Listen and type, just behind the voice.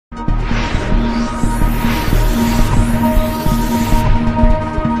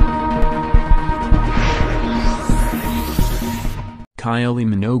Kylie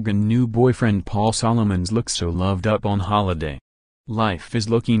Minogue and new boyfriend Paul Solomons look so loved up on holiday. Life is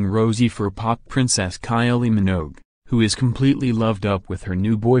looking rosy for pop princess Kylie Minogue, who is completely loved up with her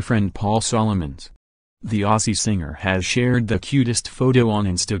new boyfriend Paul Solomons. The Aussie singer has shared the cutest photo on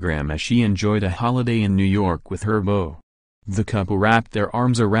Instagram as she enjoyed a holiday in New York with her beau. The couple wrapped their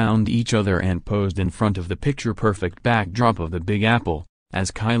arms around each other and posed in front of the picture-perfect backdrop of the Big Apple,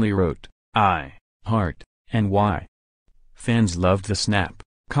 as Kylie wrote, "I, heart, and why." Fans loved the snap,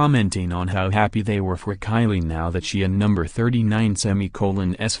 commenting on how happy they were for Kylie now that she and number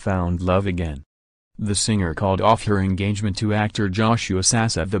 39's found love again. The singer called off her engagement to actor Joshua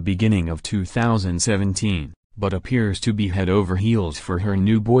Sass at the beginning of 2017, but appears to be head over heels for her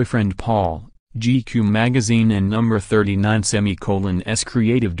new boyfriend Paul, GQ magazine and number 39's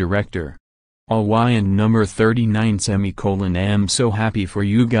creative director. "All why and number 39 am so happy for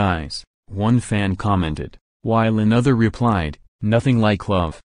you guys," one fan commented, while another replied, "Nothing like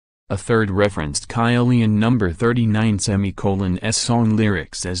love." A third referenced Kylie and number 39's song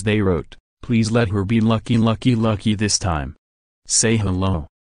lyrics as they wrote, "Please let her be lucky lucky lucky this time." Say hello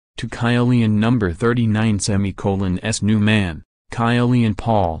to Kylie and number 39's new man. Kylie and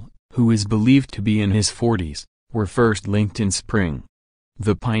Paul, who is believed to be in his 40s, were first linked in spring.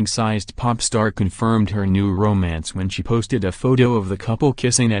 The pint-sized pop star confirmed her new romance when she posted a photo of the couple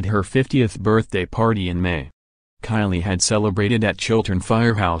kissing at her 50th birthday party in May. Kylie had celebrated at Chiltern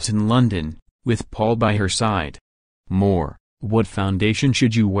Firehouse in London, with Paul by her side. More, what foundation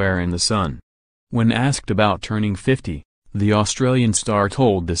should you wear in the sun? When asked about turning 50, the Australian star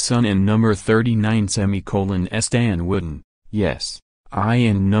told The Sun and number 39's Dan Wooden, "Yes, I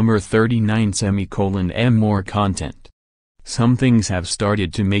and number 39 am more content. Some things have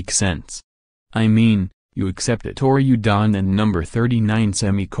started to make sense. I mean, you accept it or you don't and number 39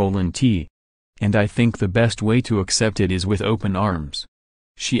 and I think the best way to accept it is with open arms."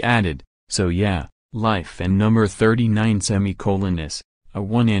 She added, "So yeah, life and number 39 is, a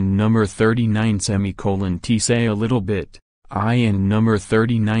one and number 39 say a little bit, I and number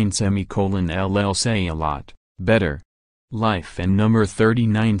 39 say a lot, better. Life and number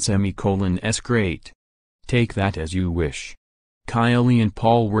 39 great. Take that as you wish." Kylie and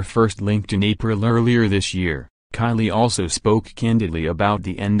Paul were first linked in April earlier this year. Kylie also spoke candidly about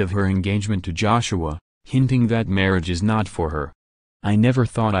the end of her engagement to Joshua, hinting that marriage is not for her. "I never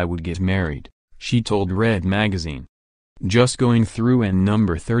thought I would get married," she told Red magazine. "Just going through and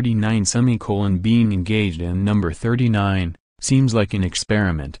number 39 being engaged and number 39, seems like an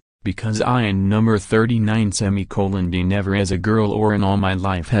experiment, because I and number 39 never as a girl or in all my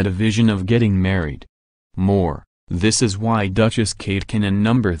life had a vision of getting married." More, this is why Duchess Kate can and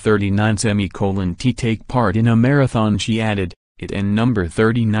number 39 take part in a marathon. She added, "It and number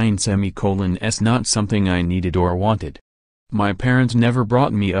 39 not something I needed or wanted. My parents never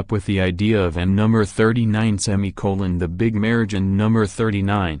brought me up with the idea of and number 39 the big marriage and number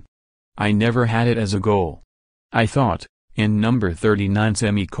 39. I never had it as a goal. I thought, and number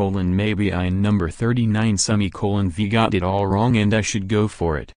 39 maybe I and number 39 v got it all wrong and I should go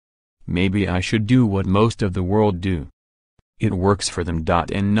for it. Maybe I should do what most of the world do. It works for them.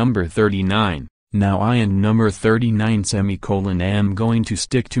 And number 39, now I and number 39 am going to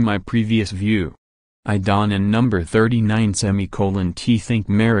stick to my previous view. I don't and number 39 think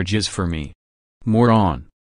marriage is for me." More on